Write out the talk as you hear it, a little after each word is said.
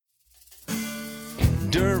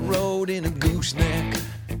dirt road in a gooseneck,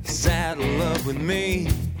 saddle up with me.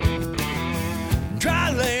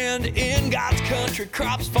 Dry land in God's country,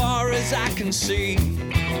 crops far as I can see.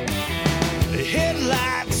 The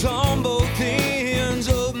headlights on both ends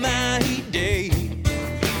of my day.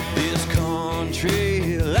 This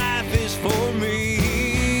country life is for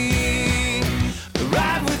me.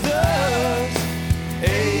 Ride with us,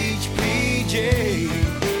 HPJ.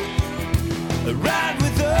 Ride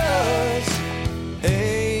with us,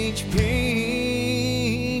 HPJ.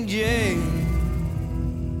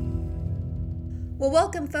 Well,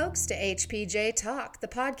 welcome folks to HPJ Talk, the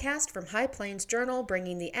podcast from High Plains Journal,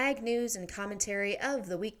 bringing the ag news and commentary of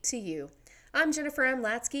the week to you. I'm Jennifer M.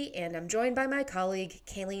 Latsky, and I'm joined by my colleague,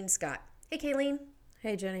 Kayleen Scott. Hey, Kayleen.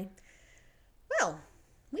 Hey, Jenny. Well,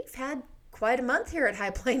 we've had quite a month here at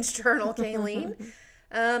High Plains Journal, Kayleen.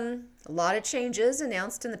 A lot of changes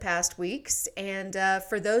announced in the past weeks, and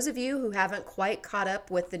for those of you who haven't quite caught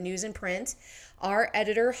up with the news in print, our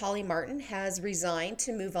editor, Holly Martin, has resigned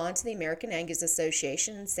to move on to the American Angus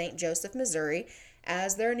Association in St. Joseph, Missouri,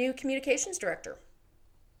 as their new communications director.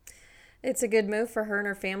 It's a good move for her and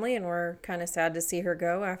her family, and we're kind of sad to see her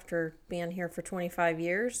go after being here for 25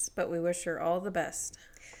 years, but we wish her all the best.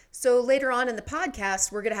 So later on in the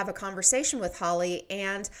podcast, we're going to have a conversation with Holly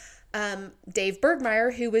and Dave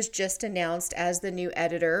Bergmeyer, who was just announced as the new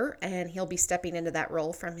editor, and he'll be stepping into that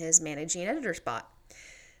role from his managing editor spot.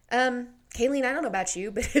 Kayleen, I don't know about you,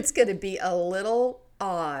 but it's going to be a little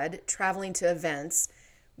odd traveling to events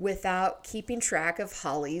without keeping track of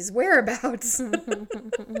Holly's whereabouts.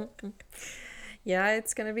 Yeah,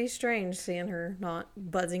 it's going to be strange seeing her not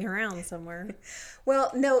buzzing around somewhere.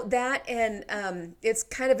 Well, no, that and it's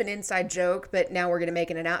kind of an inside joke, but now we're going to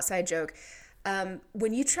make it an outside joke.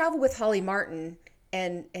 When you travel with Holly Martin,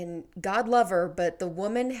 and God love her, but the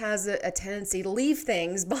woman has a tendency to leave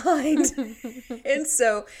things behind. And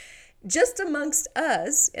so just amongst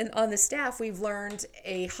us and on the staff, we've learned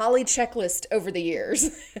a Holly checklist over the years.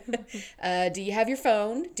 Do you have your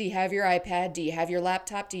phone? Do you have your iPad? Do you have your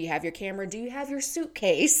laptop? Do you have your camera? Do you have your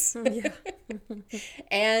suitcase? Yeah.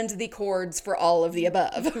 And the cords for all of the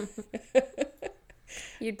above.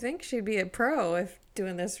 You'd think she'd be a pro if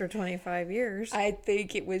doing this for 25 years. I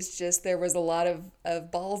think it was just, there was a lot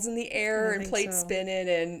of balls in the air and plates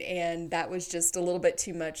spinning, and that was just a little bit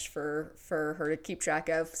too much for her to keep track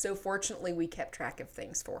of. So fortunately, we kept track of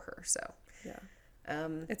things for her. So yeah,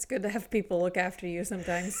 it's good to have people look after you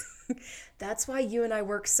sometimes. That's why you and I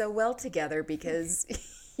work so well together, because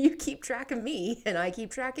you keep track of me and I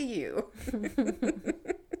keep track of you.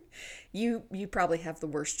 You probably have the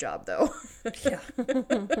worst job though. Yeah.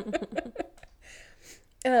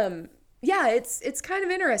 Yeah, it's kind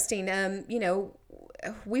of interesting.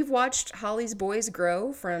 We've watched Holly's boys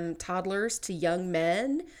grow from toddlers to young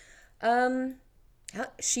men.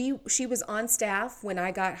 She was on staff when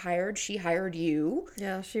I got hired. She hired you.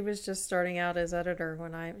 Yeah, she was just starting out as editor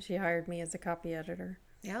when she hired me as a copy editor.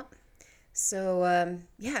 Yeah. So,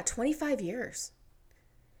 25 years.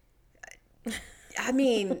 I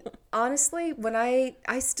mean, honestly, when I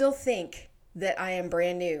still think that I am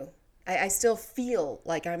brand new. I still feel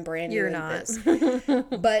like I'm brand new. You're in not. This.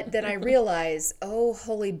 But then I realize, oh,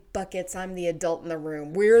 holy buckets, I'm the adult in the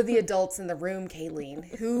room. We're the adults in the room,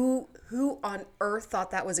 Kayleen. Who on earth thought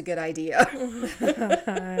that was a good idea?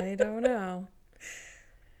 I don't know.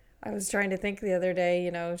 I was trying to think the other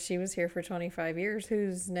day, she was here for 25 years.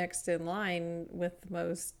 Who's next in line with the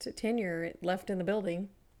most tenure left in the building?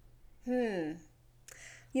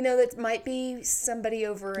 That might be somebody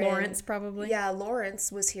over Lawrence, probably. Yeah,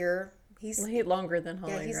 Lawrence was here. He's longer than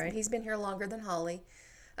Holly, right? He's been here longer than Holly.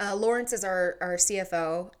 Lawrence is our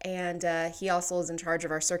CFO, and he also is in charge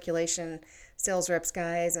of our circulation sales reps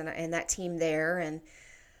guys and that team there. And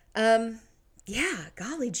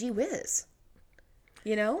golly gee whiz.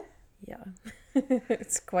 Yeah.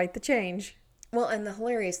 It's quite the change. Well, and the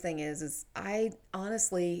hilarious thing is I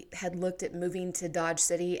honestly had looked at moving to Dodge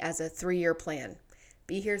City as a 3-year plan.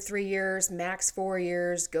 Be here 3 years, max 4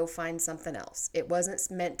 years, go find something else. It wasn't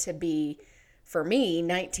meant to be, for me,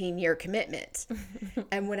 19-year commitment.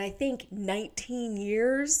 And when I think 19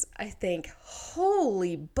 years, I think,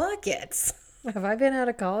 holy buckets. Have I been out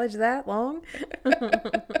of college that long?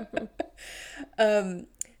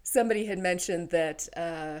 Somebody had mentioned that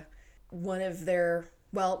one of their,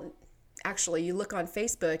 actually, you look on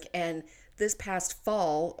Facebook, and this past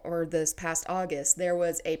fall or this past August, there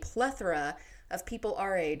was a plethora of people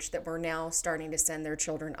our age that were now starting to send their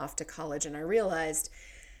children off to college. And I realized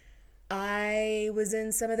I was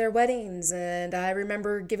in some of their weddings, and I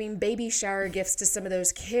remember giving baby shower gifts to some of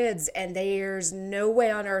those kids, and there's no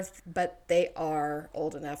way on earth but they are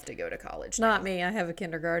old enough to go to college. Not me. I have a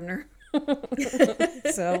kindergartner.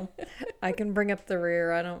 So I can bring up the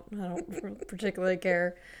rear. I don't particularly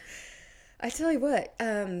care. I tell you what,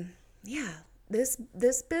 yeah, this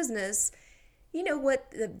business, you know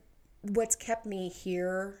what, what's kept me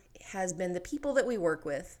here has been the people that we work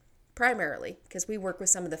with, primarily, because we work with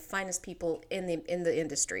some of the finest people in the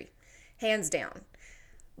industry, hands down.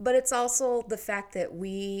 But it's also the fact that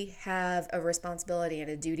we have a responsibility and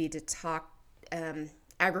a duty to talk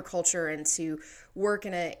agriculture and to work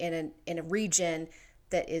in a region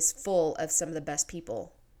that is full of some of the best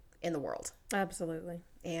people in the world. Absolutely.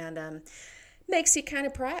 And makes you kind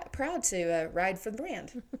of proud to ride for the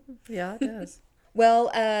brand. Yeah, it does.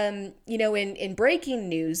 Well, you know, in breaking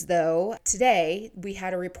news, though, today we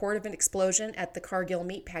had a report of an explosion at the Cargill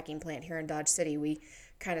meatpacking plant here in Dodge City. We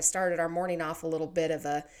kind of started our morning off a little bit of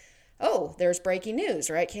there's breaking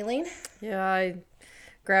news, right, Kayleen? Yeah, I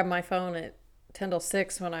grabbed my phone at 10 till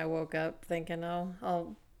 6 when I woke up thinking,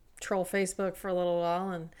 I'll troll Facebook for a little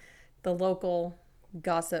while. And the local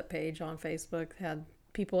gossip page on Facebook had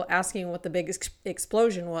people asking what the big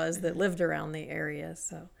explosion was that lived around the area.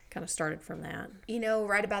 So kind of started from that. You know,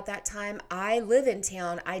 right about that time, I live in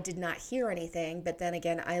town. I did not hear anything, but then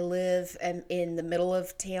again, I live in the middle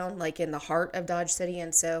of town, like in the heart of Dodge City,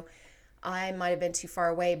 and so I might have been too far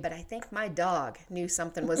away, but I think my dog knew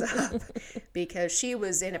something was up because she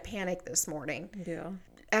was in a panic this morning. Yeah.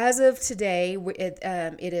 As of today,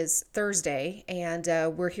 it is Thursday, and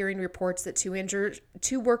we're hearing reports that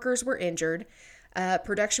two workers were injured.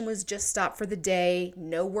 Production was just stopped for the day.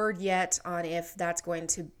 No word yet on if that's going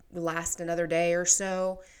to last another day or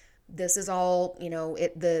so. This is all, you know,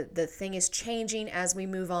 the thing is changing as we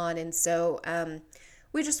move on. And so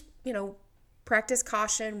we just, you know, practice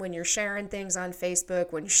caution when you're sharing things on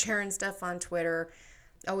Facebook, when you're sharing stuff on Twitter.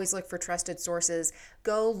 Always look for trusted sources.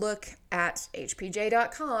 Go look at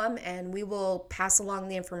hpj.com and we will pass along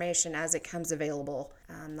the information as it comes available.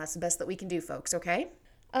 That's the best that we can do, folks, okay?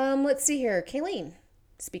 Let's see here. Kayleen,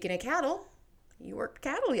 speaking of cattle, you worked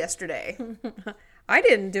cattle yesterday. I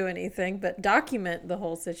didn't do anything but document the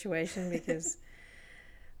whole situation because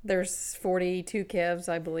there's 42 calves,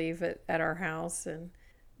 I believe, at our house, and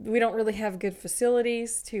we don't really have good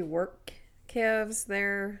facilities to work calves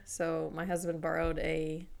there. So my husband borrowed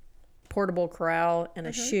a portable corral and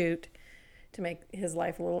a chute to make his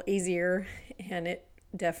life a little easier, and it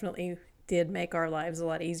definitely did make our lives a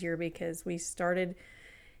lot easier because we started.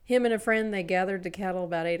 Him and a friend, they gathered the cattle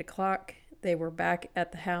about 8 o'clock. They were back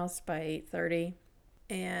at the house by 8:30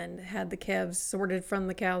 and had the calves sorted from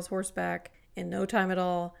the cows horseback in no time at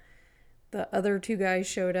all. The other two guys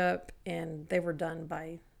showed up and they were done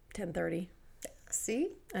by 10:30. See?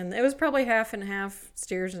 And it was probably half and half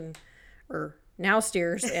steers and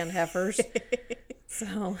heifers.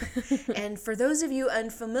 So, and for those of you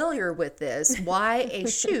unfamiliar with this, why a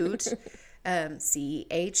chute,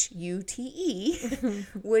 CHUTE,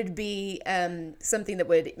 would be something that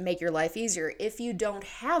would make your life easier. If you don't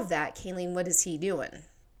have that, Kayleen, what is he doing?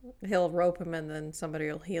 He'll rope him and then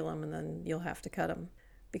somebody will heel him and then you'll have to cut him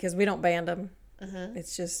because we don't band them.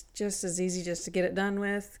 It's just as easy just to get it done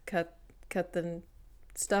with, cut the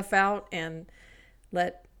stuff out and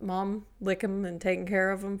let mom lick them and taking care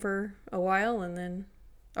of them for a while. And then,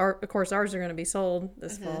 of course, ours are going to be sold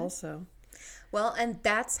this fall, so... Well, and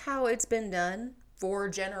that's how it's been done for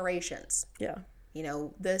generations. Yeah. You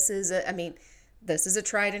know, this is a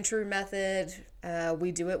tried and true method.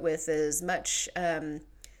 We do it with as much care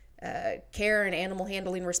and animal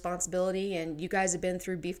handling responsibility. And you guys have been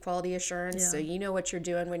through beef quality assurance, so you know what you're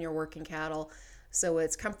doing when you're working cattle. So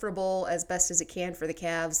it's comfortable as best as it can for the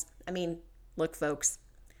calves. I mean, look, folks,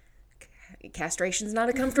 castration's not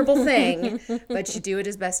a comfortable thing, but you do it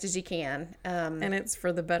as best as you can. And it's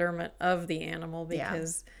for the betterment of the animal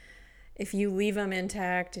because if you leave them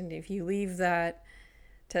intact and if you leave that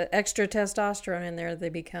extra testosterone in there, they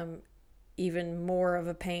become even more of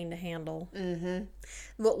a pain to handle.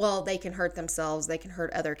 Well, they can hurt themselves. They can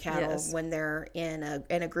hurt other cattle when they're in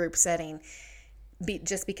a group setting,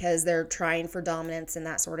 just because they're trying for dominance and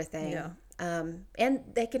that sort of thing. And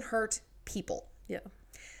they can hurt people. Yeah.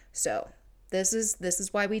 So this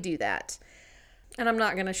is why we do that. And I'm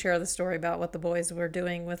not going to share the story about what the boys were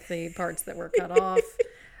doing with the parts that were cut off.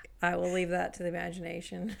 I will leave that to the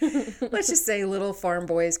imagination. Let's just say little farm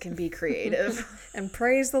boys can be creative. And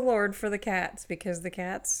praise the Lord for the cats, because the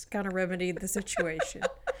cats kind of remedied the situation.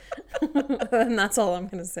 And that's all I'm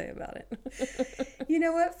going to say about it. You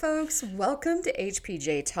know what, folks? Welcome to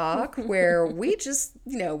HPJ Talk, where we just,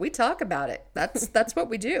 we talk about it. That's what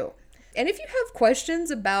we do. And if you have questions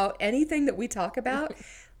about anything that we talk about,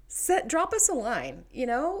 drop us a line.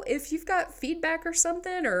 If you've got feedback or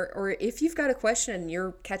something, or if you've got a question and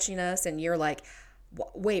you're catching us and you're like,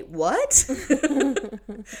 wait, what?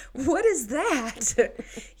 What is that?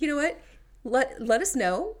 You know what? Let us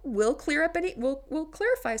know. We'll we'll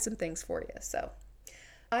clarify some things for you. So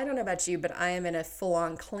I don't know about you, but I am in a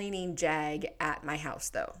full-on cleaning jag at my house,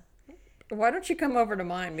 though. Why don't you come over to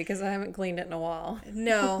mine? Because I haven't cleaned it in a while.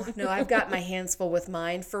 No, I've got my hands full with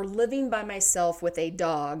mine. For living by myself with a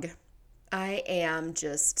dog, I am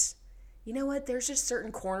just, you know what? There's just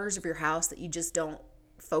certain corners of your house that you just don't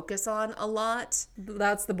focus on a lot.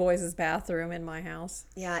 That's the boys' bathroom in my house.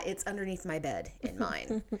 Yeah, it's underneath my bed in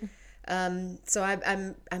mine. So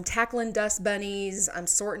I'm tackling dust bunnies. I'm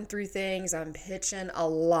sorting through things. I'm pitching a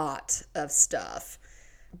lot of stuff.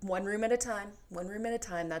 One room at a time.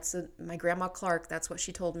 That's my grandma Clark. That's what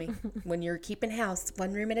she told me. When you're keeping house,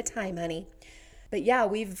 one room at a time, honey. But yeah,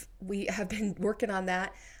 we have been working on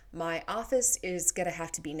that. My office is going to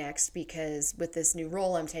have to be next because with this new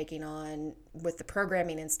role I'm taking on with the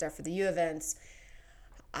programming and stuff for the U events,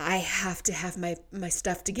 I have to have my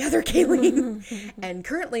stuff together, Kayleen. And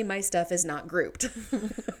currently my stuff is not grouped.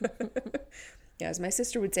 Yeah, as my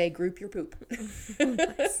sister would say, group your poop.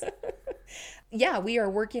 Nice. Yeah, we are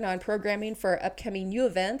working on programming for our upcoming U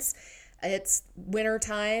events. It's winter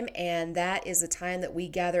time, and that is the time that we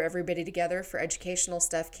gather everybody together for educational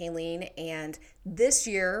stuff, Kayleen. And this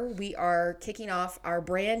year, we are kicking off our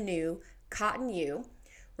brand new Cotton U.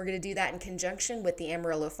 We're going to do that in conjunction with the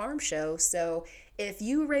Amarillo Farm Show. So if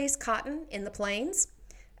you raise cotton in the plains,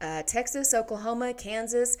 Texas, Oklahoma,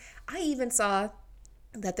 Kansas, I even saw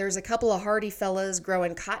that there's a couple of hardy fellas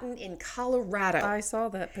growing cotton in Colorado. I saw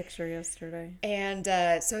that picture yesterday. And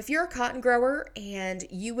so if you're a cotton grower and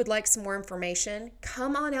you would like some more information,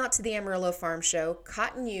 come on out to the Amarillo Farm Show.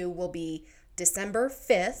 Cotton U will be December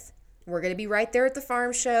 5th. We're going to be right there at the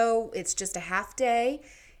farm show. It's just a half day,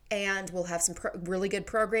 and we'll have some really good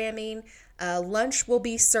programming. Lunch will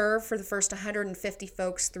be served for the first 150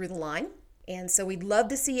 folks through the line. And so we'd love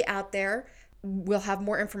to see you out there. We'll have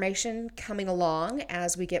more information coming along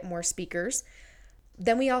as we get more speakers.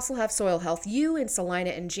 Then we also have Soil Health U in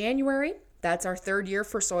Salina in January. That's our third year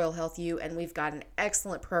for Soil Health U, and we've got an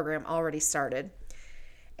excellent program already started.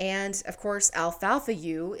 And of course, Alfalfa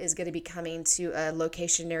U is going to be coming to a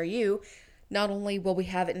location near you. Not only will we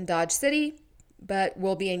have it in Dodge City, but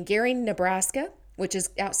we'll be in Gering, Nebraska, which is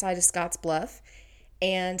outside of Scottsbluff.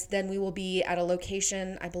 And then we will be at a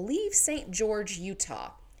location, I believe, St. George,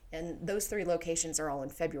 Utah. And those 3 locations are all in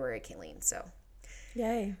February, Kayleen. So,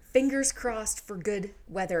 yay. Fingers crossed for good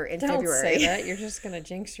weather in February. Don't say that. You're just going to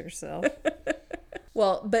jinx yourself.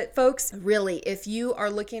 Well, but folks, really, if you are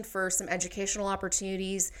looking for some educational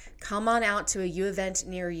opportunities, come on out to a U event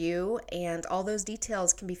near you. And all those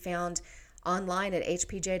details can be found online at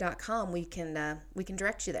hpj.com. We can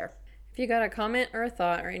direct you there. If you got a comment or a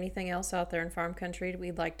thought or anything else out there in farm country,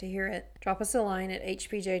 we'd like to hear it. Drop us a line at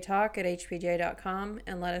hpjtalk@hpj.com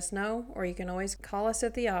and let us know, or you can always call us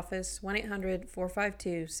at the office,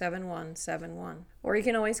 1-800-452-7171. Or you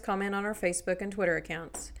can always comment on our Facebook and Twitter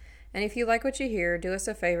accounts. And if you like what you hear, do us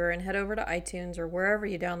a favor and head over to iTunes or wherever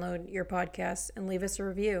you download your podcasts and leave us a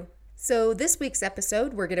review. So this week's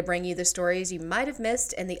episode, we're going to bring you the stories you might have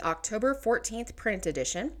missed in the October 14th print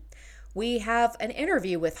edition. We have an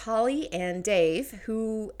interview with Holly and Dave,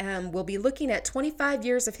 who will be looking at 25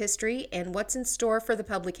 years of history and what's in store for the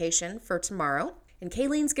publication for tomorrow. And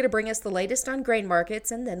Kayleen's going to bring us the latest on grain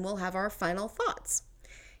markets, and then we'll have our final thoughts.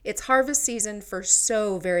 It's harvest season for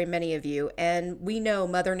so very many of you, and we know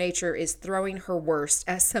Mother Nature is throwing her worst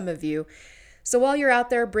at some of you. So while you're out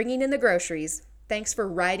there bringing in the groceries, thanks for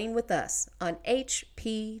riding with us on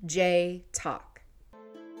HPJ Talk.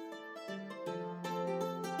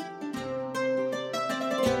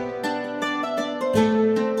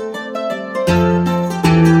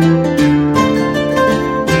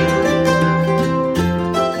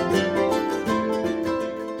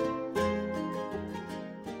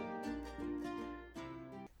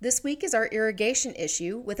 This week is our irrigation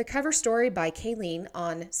issue with a cover story by Kayleen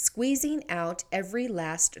on squeezing out every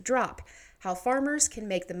last drop, how farmers can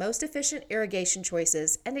make the most efficient irrigation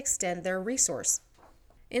choices and extend their resource.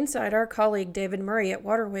 Inside, our colleague David Murray at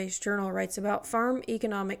Waterways Journal writes about farm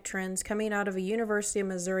economic trends coming out of a University of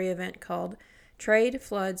Missouri event called Trade,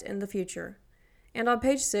 Floods, and the Future. And on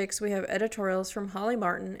page 6, we have editorials from Holly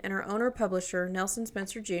Martin and our owner-publisher Nelson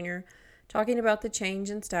Spencer Jr. talking about the change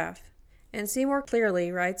in staff. And Seymour clearly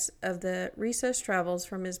writes of the recess travels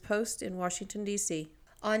from his post in Washington, D.C.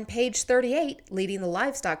 On page 38, leading the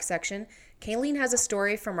livestock section, Kayleen has a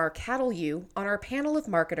story from our Cattle U on our panel of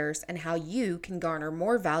marketers and how you can garner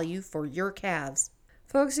more value for your calves.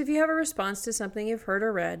 Folks, if you have a response to something you've heard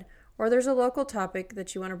or read, or there's a local topic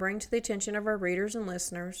that you want to bring to the attention of our readers and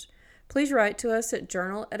listeners, please write to us at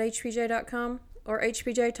journal@hpj.com or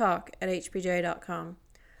hpjtalk@hpj.com.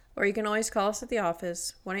 Or you can always call us at the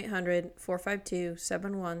office,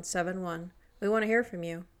 1-800-452-7171. We want to hear from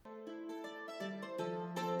you.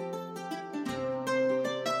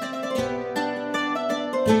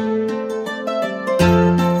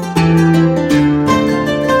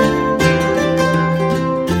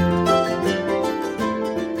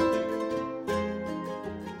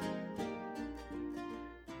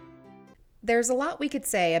 There's a lot we could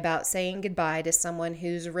say about saying goodbye to someone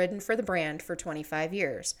who's ridden for the brand for 25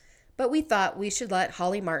 years, but we thought we should let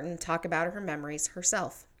Holly Martin talk about her memories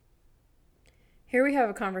herself. Here we have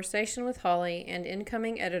a conversation with Holly and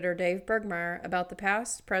incoming editor Dave Bergmeyer about the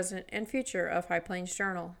past, present, and future of High Plains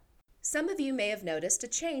Journal. Some of you may have noticed a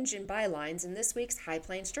change in bylines in this week's High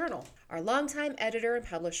Plains Journal. Our longtime editor and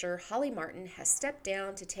publisher, Holly Martin, has stepped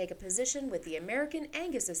down to take a position with the American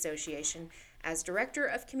Angus Association as Director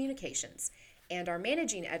of Communications, and our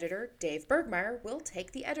managing editor, Dave Bergmeyer, will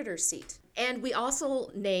take the editor's seat. And we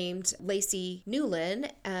also named Lacey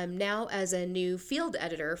Newlin now as a new field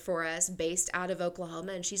editor for us based out of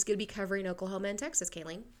Oklahoma, and she's going to be covering Oklahoma and Texas,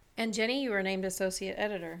 Kayleen. And Jenny, you were named Associate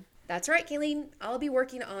Editor. That's right, Kayleen. I'll be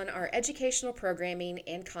working on our educational programming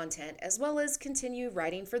and content, as well as continue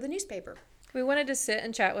writing for the newspaper. We wanted to sit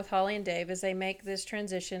and chat with Holly and Dave as they make this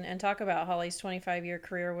transition and talk about Holly's 25-year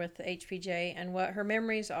career with the HPJ and what her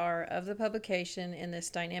memories are of the publication in this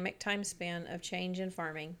dynamic time span of change in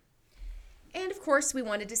farming. And of course, we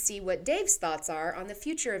wanted to see what Dave's thoughts are on the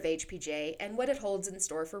future of HPJ and what it holds in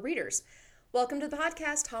store for readers. Welcome to the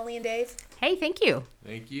podcast, Holly and Dave. Hey, thank you.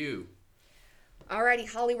 Thank you. Alrighty,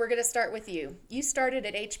 Holly, we're going to start with you. You started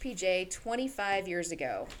at HPJ 25 years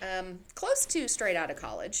ago, close to straight out of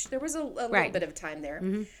college. There was a little bit of time there.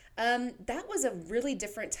 Mm-hmm. That was a really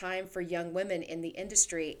different time for young women in the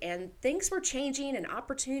industry, and things were changing and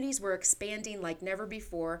opportunities were expanding like never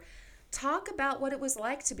before. Talk about what it was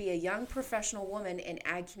like to be a young professional woman in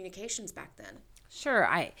ag communications back then. Sure.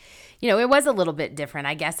 It was a little bit different.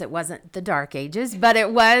 I guess it wasn't the dark ages, but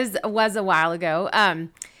it was a while ago.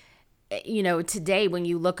 Today when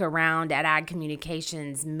you look around at ag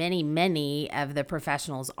communications, many of the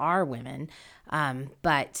professionals are women.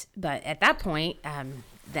 But at that point,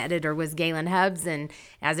 the editor was Galen Hubbs. And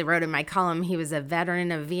as I wrote in my column, he was a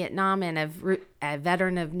veteran of Vietnam and a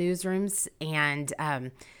veteran of newsrooms and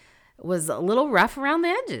was a little rough around the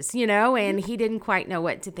edges, and he didn't quite know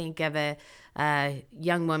what to think of a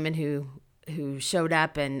young woman who showed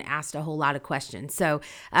up and asked a whole lot of questions. So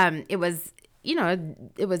it was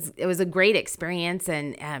a great experience,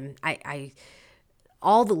 and I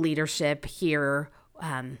all the leadership here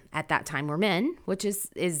at that time were men, which was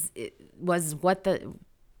what the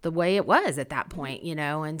way it was at that point,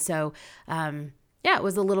 and so it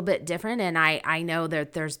was a little bit different. And I know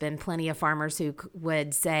that there's been plenty of farmers who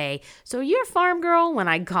would say, so you're a farm girl, when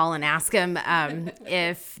I'd call and ask them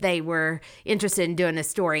if they were interested in doing a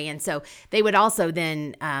story. And so they would also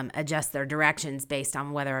then adjust their directions based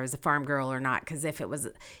on whether I was a farm girl or not. Because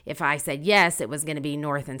if I said yes, it was going to be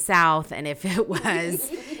north and south. And if it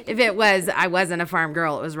was, I wasn't a farm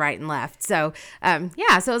girl, it was right and left. So, so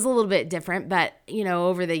it was a little bit different. But,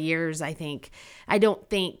 over the years, I don't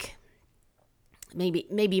think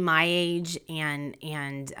maybe my age and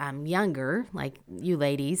younger, like you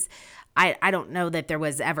ladies, I don't know that there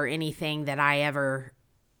was ever anything that I ever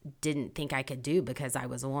didn't think I could do because I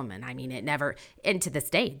was a woman. I mean, it never, and to this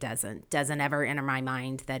day, it doesn't ever enter my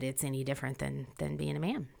mind that it's any different than being a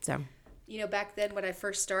man. So, back then when I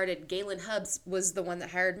first started, Galen Hubbs was the one that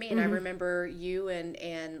hired me. And I remember you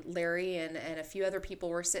and Larry and a few other people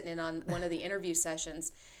were sitting in on one of the interview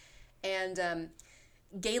sessions. And,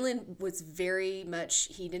 Galen was very much,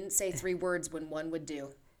 he didn't say three words when one would do.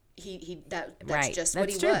 That's right. Just That's what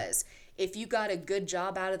he true. was. If you got a good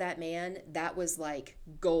job out of that man, that was like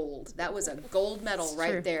gold. That was a gold medal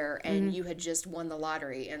right there, and you had just won the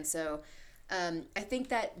lottery. And so I think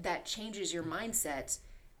that changes your mindset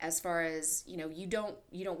as far as, you don't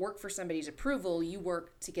work for somebody's approval, you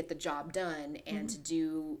work to get the job done and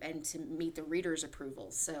to meet the reader's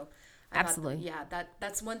approval. So Absolutely.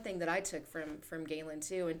 That's one thing that I took from Galen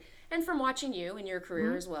too, and from watching you in your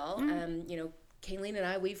career as well. Kayleen and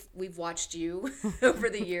I, we've watched you over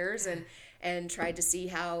the years and tried to see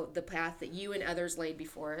how the path that you and others laid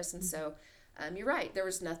before us. And so you're right. There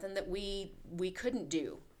was nothing that we couldn't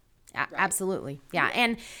do. Absolutely. Yeah.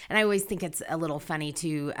 And I always think it's a little funny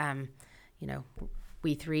too,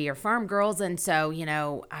 we three are farm girls. And so,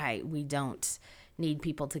 we don't need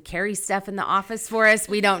people to carry stuff in the office for us.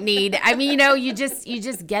 We don't need, you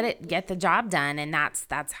just get the job done. And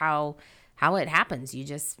that's how it happens. You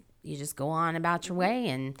just go on about your way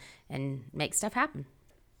and make stuff happen.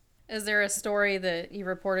 Is there a story that you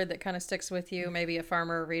reported that kind of sticks with you? Maybe a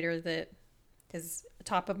farmer or reader that is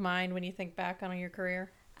top of mind when you think back on your career?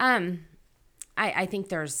 I think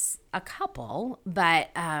there's a couple, but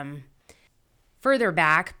further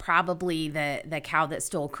back, probably the Cow That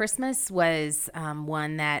Stole Christmas was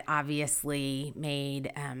one that obviously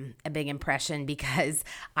made a big impression because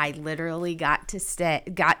I literally got to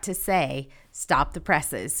say stop the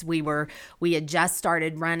presses. We had just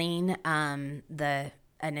started running an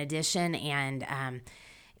edition and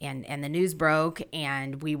the news broke,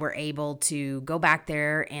 and we were able to go back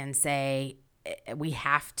there and say, we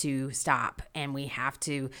have to stop and we have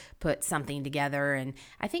to put something together. And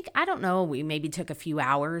I don't know, we maybe took a few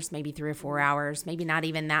hours, maybe 3 or 4 hours, maybe not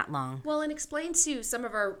even that long. Well, and explain to some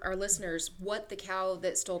of our listeners what the Cow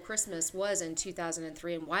That Stole Christmas was in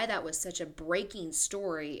 2003 and why that was such a breaking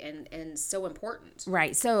story and so important.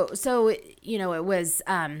 Right. So it was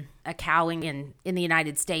a cow in the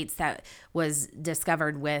United States that was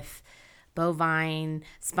discovered with bovine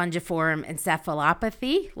spongiform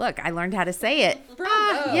encephalopathy. Look, I learned how to say it.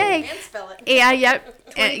 Bravo. Yay. And spell it. Yeah,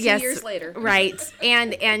 yep. 22 yes, years later. Right.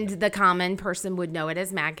 And the common person would know it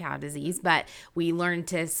as mad cow disease, but we learned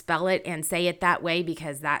to spell it and say it that way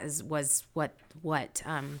because that was what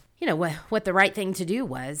the right thing to do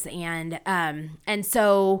was. And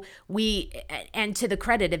so and to the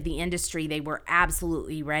credit of the industry, they were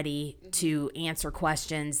absolutely ready to answer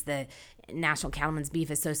questions. The National Cattlemen's Beef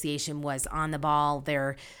Association was on the ball.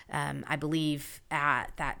 I believe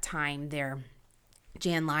at that time,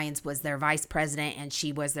 Jan Lyons was their vice president, and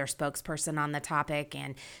she was their spokesperson on the topic,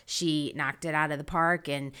 and she knocked it out of the park,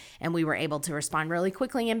 and we were able to respond really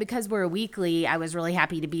quickly. And because we're a weekly, I was really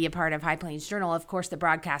happy to be a part of High Plains Journal. Of course, the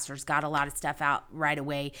broadcasters got a lot of stuff out right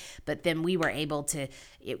away, but then we were able to,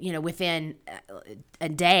 within a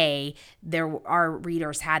day, our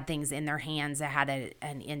readers had things in their hands that had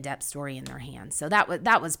an in-depth story in their hands. So that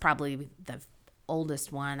was probably the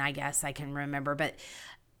oldest one, I guess I can remember. But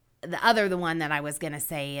the one that I was going to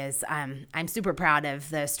say is I'm super proud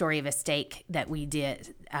of the Story of a Steak that we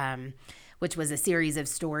did, which was a series of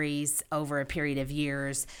stories over a period of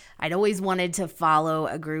years. I'd always wanted to follow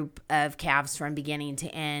a group of calves from beginning to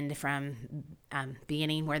end, from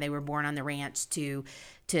beginning where they were born on the ranch to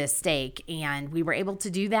a steak, and we were able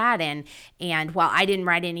to do that. And while I didn't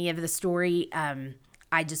write any of the story,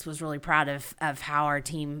 I just was really proud of how our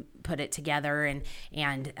team put it together,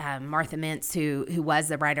 and Martha Mintz, who was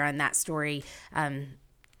the writer on that story,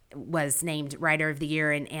 was named Writer of the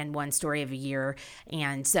Year and won Story of the Year.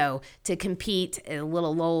 And so to compete a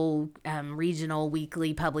little Lowell regional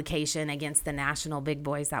weekly publication against the national big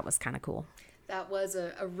boys, that was kind of cool. That was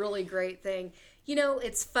a really great thing.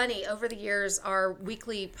 It's funny. Over the years, our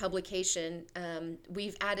weekly publication,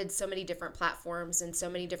 we've added so many different platforms and so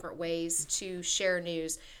many different ways to share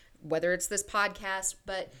news, whether it's this podcast,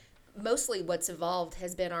 but mostly what's evolved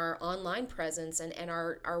has been our online presence and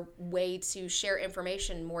our way to share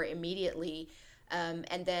information more immediately,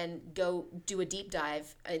 and then go do a deep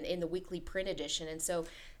dive in the weekly print edition. And so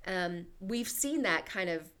we've seen that kind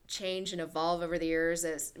of change and evolve over the years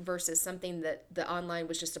versus something that the online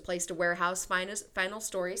was just a place to warehouse final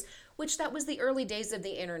stories, which that was the early days of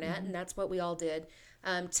the internet, and that's what we all did,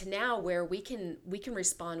 to now where we can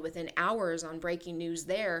respond within hours on breaking news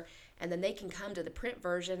there, and then they can come to the print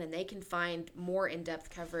version and they can find more in-depth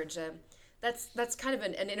coverage. That's kind of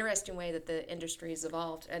an interesting way that the industry has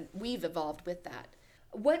evolved, and we've evolved with that.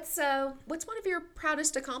 What's one of your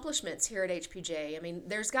proudest accomplishments here at HPJ? I mean,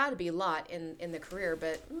 there's got to be a lot in the career,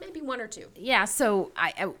 but maybe one or two. Yeah, so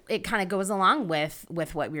it kind of goes along with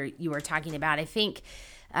what you were talking about. I think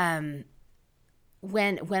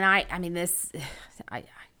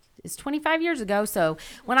it's 25 years ago. So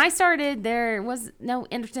when I started, there was no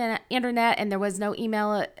internet and there was no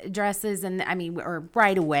email addresses, and or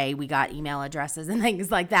right away we got email addresses and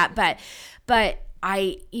things like that. But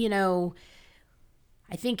I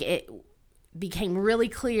think it became really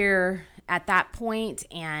clear at that point,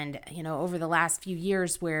 and over the last few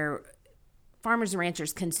years, where farmers and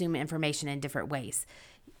ranchers consume information in different ways.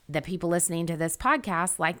 The people listening to this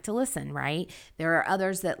podcast like to listen, right? There are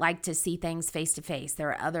others that like to see things face to face. There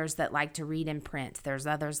are others that like to read in print. There's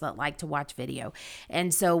others that like to watch video.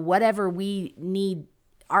 And so whatever we need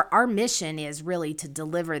our mission is really to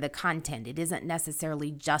deliver the content. It isn't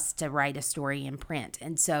necessarily just to write a story in print.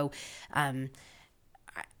 And so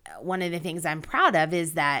one of the things I'm proud of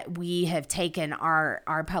is that we have taken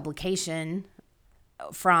our publication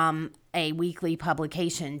from a weekly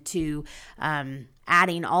publication to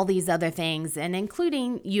adding all these other things, and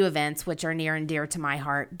including U events, which are near and dear to my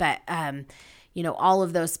heart. But all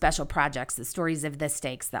of those special projects, the stories of the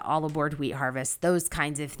stakes, the All Aboard Wheat Harvest, those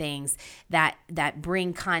kinds of things that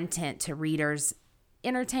bring content to readers,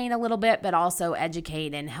 entertain a little bit, but also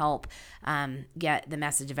educate and help get the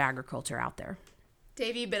message of agriculture out there.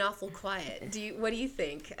 Dave, you've been awful quiet. What do you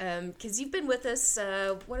think? Because you've been with us,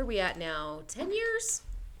 what are we at now? 10 years?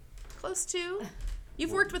 Close to?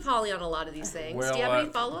 You've worked with Holly on a lot of these things. Well, do you have any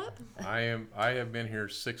follow-up? I have been here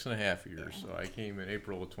 6.5 years. So I came in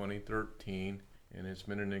April of 2013, and it's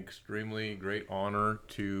been an extremely great honor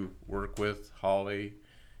to work with Holly,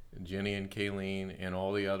 and Jenny, and Kayleen, and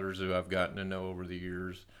all the others who I've gotten to know over the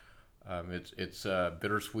years. It's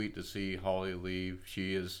bittersweet to see Holly leave.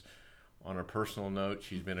 She is, on a personal note,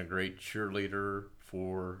 she's been a great cheerleader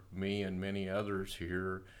for me and many others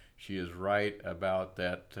here. She is right about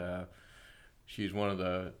that. She's one of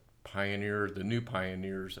the new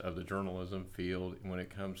pioneers of the journalism field when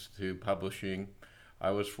it comes to publishing.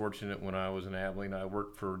 I was fortunate when I was in Abilene. I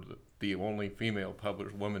worked for the only female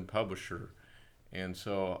woman publisher, and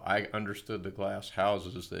so I understood the glass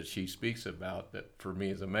houses that she speaks about that for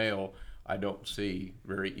me as a male I don't see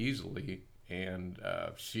very easily. And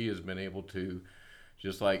she has been able to,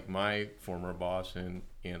 just like my former boss in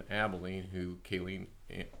Abilene, who Kayleen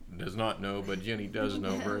does not know, but Jenny does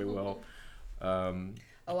know very well.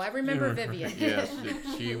 I remember Vivian. Yes,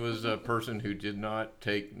 she was a person who did not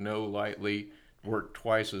take no lightly, worked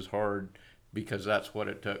twice as hard because that's what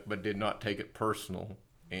it took, but did not take it personal.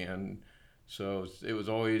 And so it was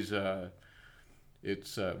always,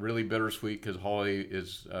 it's really bittersweet because Holly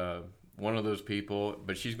is one of those people,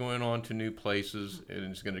 but she's going on to new places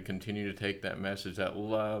and is going to continue to take that message, that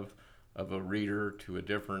love of a reader to a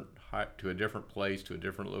different place, to a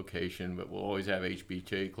different location. But we'll always have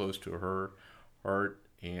HBJ close to her heart.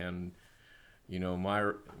 And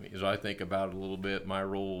as I think about it a little bit, my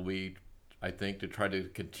role will be, I think, to try to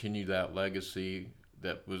continue that legacy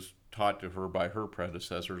that was taught to her by her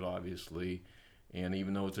predecessors, obviously. And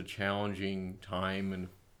even though it's a challenging time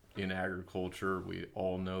in agriculture, we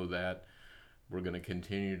all know that we're going to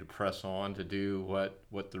continue to press on to do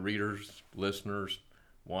what the readers, listeners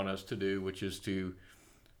want us to do, which is to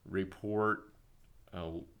report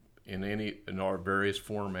in our various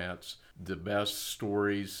formats the best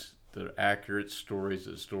stories, the accurate stories,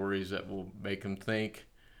 the stories that will make them think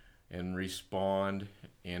and respond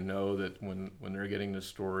and know that when they're getting the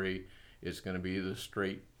story, it's going to be the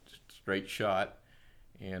straight shot.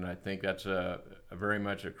 And I think that's a very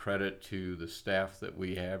much a credit to the staff that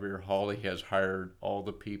we have here. Holly has hired all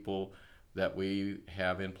the people that we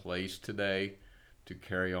have in place today to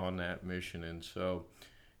carry on that mission. And so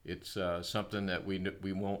it's something that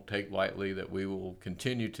we won't take lightly, that we will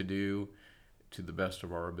continue to do to the best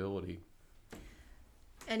of our ability.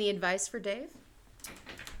 Any advice for Dave?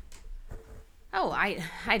 Oh, I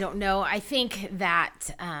don't know. I think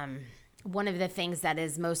that one of the things that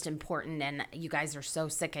is most important, and you guys are so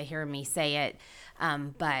sick of hearing me say it,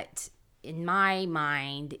 but in my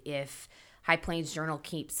mind, if High Plains Journal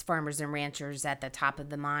keeps farmers and ranchers at the top of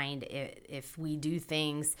the mind, if we do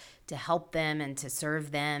things to help them and to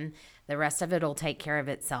serve them, the rest of it will take care of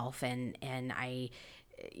itself. And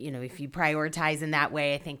if you prioritize in that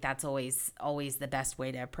way, I think that's always the best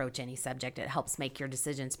way to approach any subject. It helps make your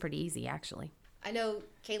decisions pretty easy, actually. I know,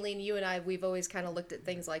 Kayleen, you and we've always kind of looked at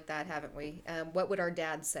things like that, haven't we? What would our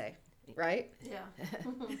dad say, right? Yeah.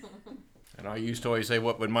 And I used to always say,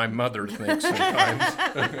 what would my mother think sometimes?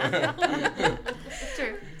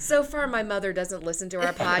 True. So far, my mother doesn't listen to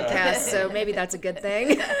our podcast, so maybe that's a good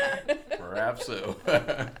thing. Perhaps so.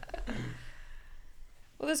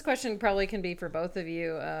 Well, this question probably can be for both of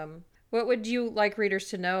you. What would you like readers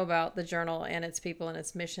to know about the Journal and its people and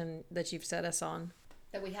its mission that you've set us on?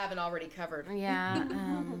 That we haven't already covered. Yeah.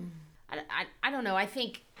 I don't know. I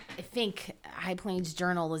think High Plains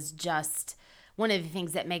Journal is just one of the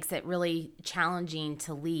things that makes it really challenging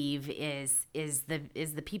to leave is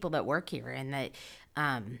the people that work here, and that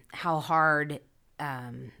how hard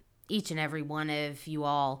each and every one of you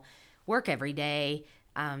all work every day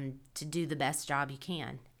to do the best job you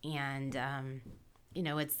can. And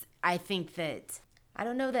I think that I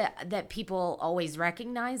don't know that people always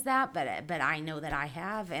recognize that, but I know that I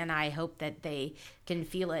have, and I hope that they can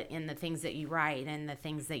feel it in the things that you write and the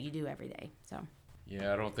things that you do every day. So.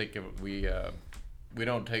 Yeah, I don't think we we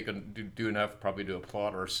don't do enough probably to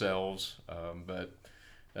applaud ourselves, but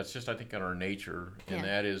that's just, I think, in our nature, and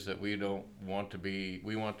that is that we want to be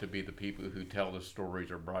the people who tell the stories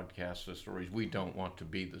or broadcast the stories. We don't want to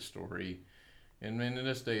be the story. And in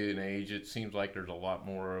this day and age, it seems like there's a lot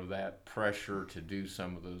more of that pressure to do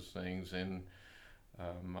some of those things. And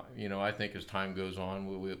I think as time goes on,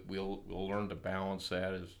 we'll learn to balance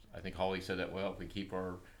that. As I think Holly said that well, if we keep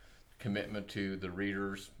our commitment to the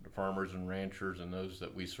readers, the farmers and ranchers, and those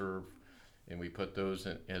that we serve, and we put those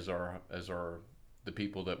as the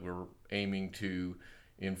people that we're aiming to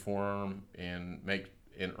inform and make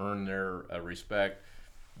and earn their respect,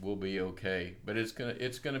 we'll be okay. But it's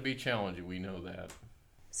gonna be challenging. We know that.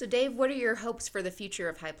 So, Dave, what are your hopes for the future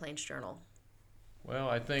of High Plains Journal? Well,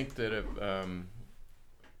 I think that if,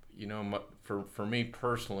 for me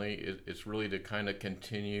personally, it's really to kind of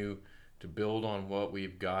continue to build on what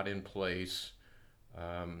we've got in place.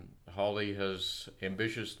 Holly has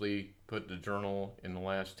ambitiously put the journal in the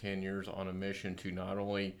last 10 years on a mission to not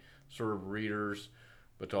only serve readers,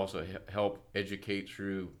 but to also help educate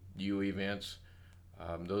through U events.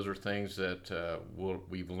 Those are things that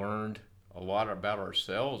we've learned a lot about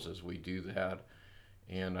ourselves as we do that.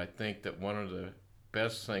 And I think that one of the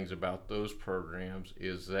best things about those programs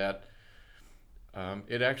is that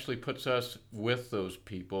it actually puts us with those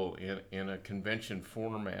people in a convention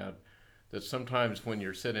format that sometimes when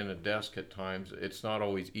you're sitting at a desk at times, it's not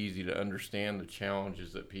always easy to understand the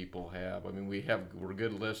challenges that people have. I mean, we're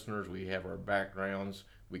good listeners, we have our backgrounds,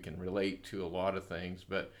 we can relate to a lot of things,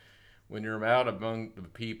 but when you're out among the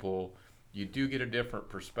people, you do get a different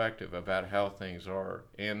perspective about how things are.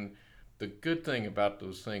 And the good thing about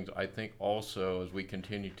those things, I think also, as we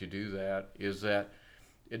continue to do that, is that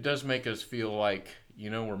it does make us feel like,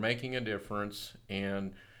 we're making a difference.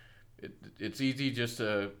 And it's easy just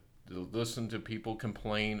to listen to people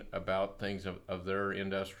complain about things of their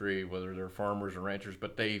industry, whether they're farmers or ranchers,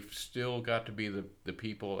 but they've still got to be the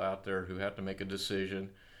people out there who have to make a decision,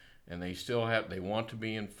 and they want to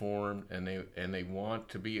be informed, and they want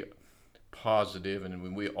to be positive.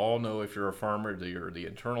 And we all know, if you're a farmer, that you're the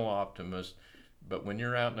internal optimist, but when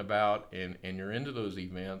you're out and about and you're into those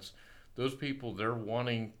events, those people, they're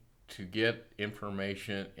wanting to get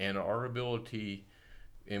information, and our ability,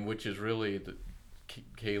 in which is really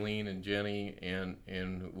Kayleen and Jenny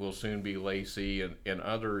and will soon be Lacey and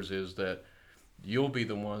others, is that you'll be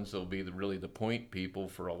the ones that'll be really the point people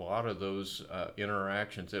for a lot of those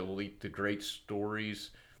interactions that will lead to great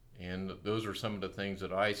stories. And those are some of the things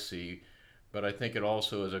that I see. But I think it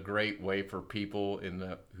also is a great way for people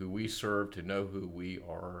who we serve to know who we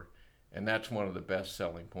are. And that's one of the best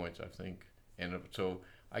selling points, I think. And so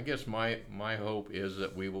I guess my hope is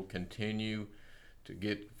that we will continue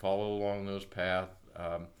to follow along those paths.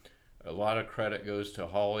 A lot of credit goes to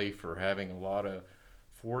Holly for having a lot of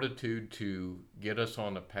fortitude to get us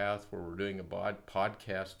on the path where we're doing a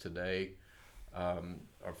podcast today.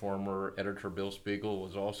 Our former editor, Bill Spiegel,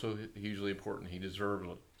 was also hugely important. He deserves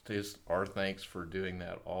our thanks for doing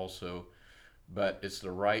that also. But it's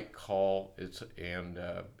the right call.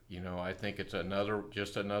 I think it's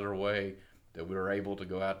another way that we're able to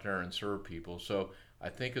go out there and serve people. So I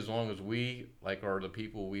think as long as we, the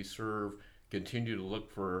people we serve, continue to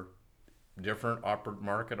look for different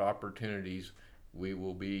market opportunities, we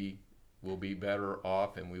will be better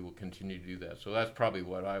off, and we will continue to do that. So that's probably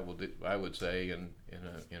what I would say in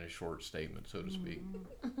a short statement, so to speak.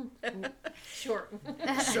 Short.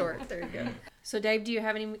 Short. There you go. So, Dave, do you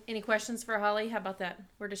have any questions for Holly? How about that?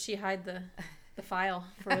 Where does she hide the file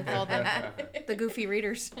with all the goofy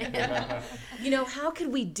readers? How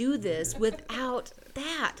could we do this without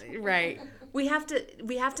that? Right. We have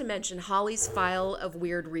to mention Holly's file of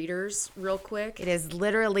weird readers real quick. It is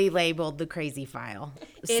literally labeled the crazy file.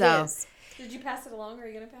 It is. Did you pass it along, or are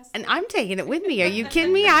you going to pass it And I'm taking it with me. Are you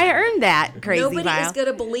kidding me? I earned that crazy Nobody file. is going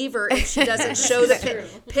to believe her if she doesn't show the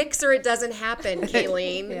pics, or it doesn't happen,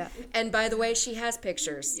 Kayleen. Yeah. And by the way, she has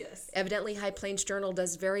pictures. Yes. Evidently, High Plains Journal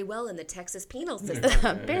does very well in the Texas penal system.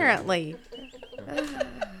 Apparently.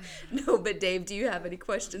 No, but Dave, do you have any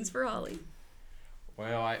questions for Holly?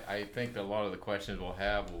 Well, I think that a lot of the questions we'll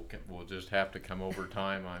have will just have to come over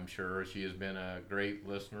time, I'm sure. She has been a great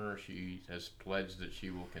listener. She has pledged that she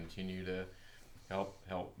will continue to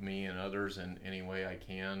help me and others in any way I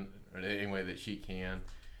can, or any way that she can.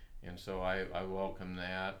 And so I welcome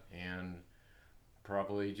that, and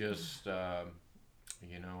probably just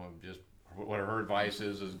what her advice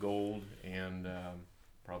is gold, and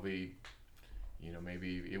probably,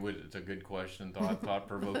 maybe it's a good question,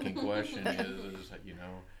 thought-provoking question is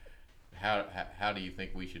how do you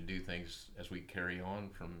think we should do things as we carry on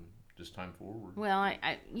from just time forward. Well,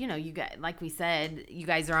 I you guys, like we said, you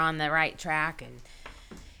guys are on the right track,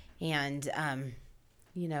 and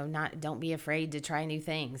don't be afraid to try new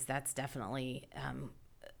things. That's definitely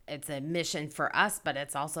it's a mission for us, but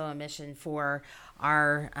it's also a mission for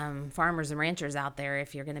our farmers and ranchers out there.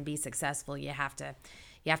 If you're going to be successful, you have to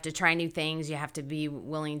try new things. You have to be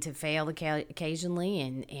willing to fail occasionally,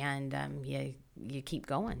 and you keep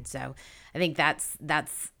going. So I think that's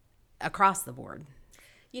across the board.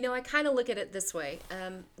 I kind of look at it this way.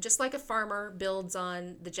 Just like a farmer builds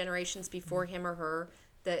on the generations before him or her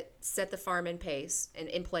that set the farm in place and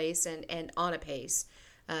on a pace.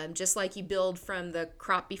 Just like you build from the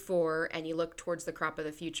crop before and you look towards the crop of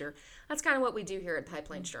the future. That's kind of what we do here at High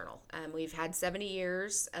Plains Journal. We've had 70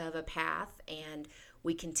 years of a path, and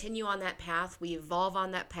we continue on that path. We evolve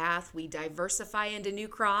on that path. We diversify into new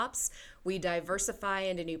crops. We diversify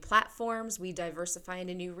into new platforms. We diversify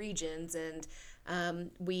into new regions. And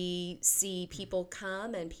we see people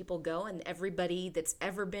come and people go, and everybody that's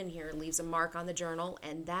ever been here leaves a mark on the journal.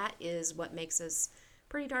 And that is what makes us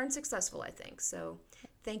pretty darn successful, I think. So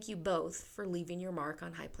thank you both for leaving your mark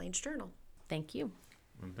on High Plains Journal. Thank you.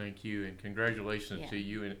 And thank you, and congratulations to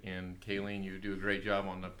you and Kayleen. You do a great job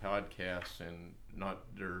on the podcast, and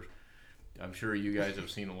I'm sure you guys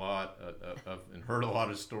have seen a lot of and heard a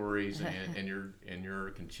lot of stories, and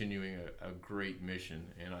you're continuing a great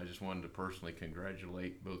mission. And I just wanted to personally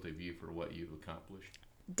congratulate both of you for what you've accomplished.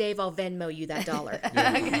 Dave, I'll Venmo you that $1.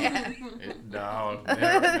 No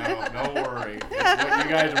worry. You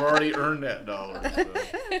guys have already earned that $1. So.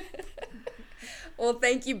 Well,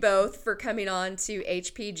 thank you both for coming on to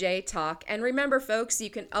HPJ Talk. And remember, folks,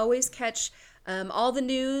 you can always catch all the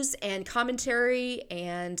news and commentary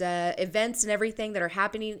and events and everything that are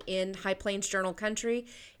happening in High Plains Journal country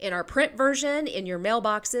in our print version in your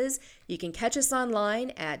mailboxes. You can catch us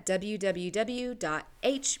online at www.hpj.com,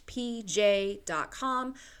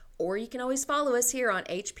 or you can always follow us here on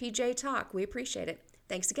HPJ Talk. We appreciate it.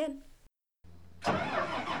 Thanks again.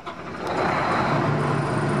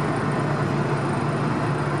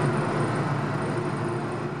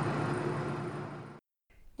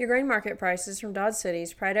 Your grain market prices from Dodge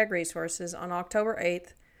City's Pride Ag Resources on October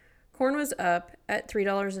 8th. Corn was up at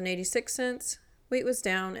 $3.86, wheat was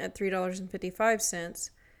down at $3.55,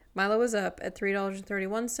 milo was up at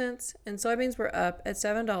 $3.31, and soybeans were up at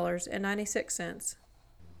 $7.96.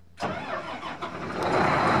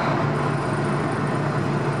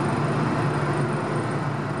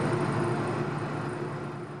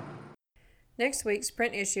 Next week's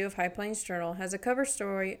print issue of High Plains Journal has a cover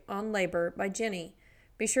story on labor by Jenny.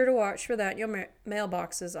 Be sure to watch for that in your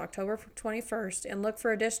mailboxes October 21st, and look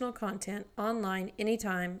for additional content online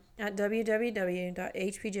anytime at www.hpj.com.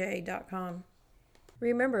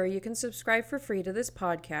 Remember, you can subscribe for free to this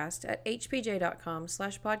podcast at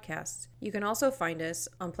hpj.com/podcasts. You can also find us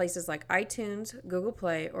on places like iTunes, Google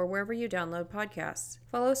Play, or wherever you download podcasts.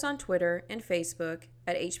 Follow us on Twitter and Facebook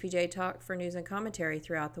at HPJ Talk for news and commentary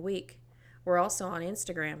throughout the week. We're also on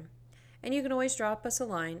Instagram. And you can always drop us a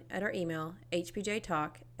line at our email,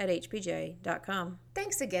 hpjtalk@hpj.com.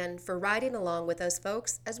 Thanks again for riding along with us,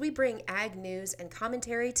 folks, as we bring ag news and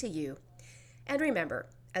commentary to you. And remember,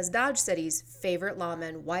 as Dodge City's favorite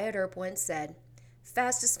lawman Wyatt Earp once said,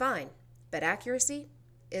 fast is fine, but accuracy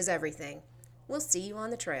is everything. We'll see you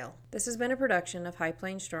on the trail. This has been a production of High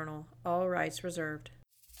Plains Journal, all rights reserved.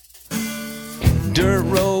 Dirt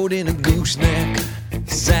road in a gooseneck,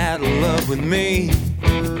 saddle up with me.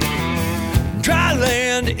 Dry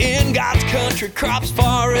land in God's country, crops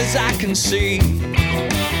far as I can see.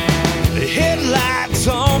 Headlights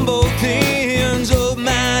on both ends of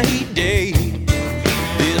my day.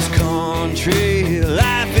 This country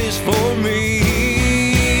life is for me.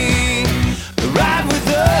 Ride with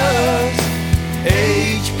us,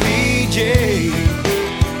 HPJ.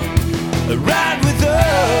 Ride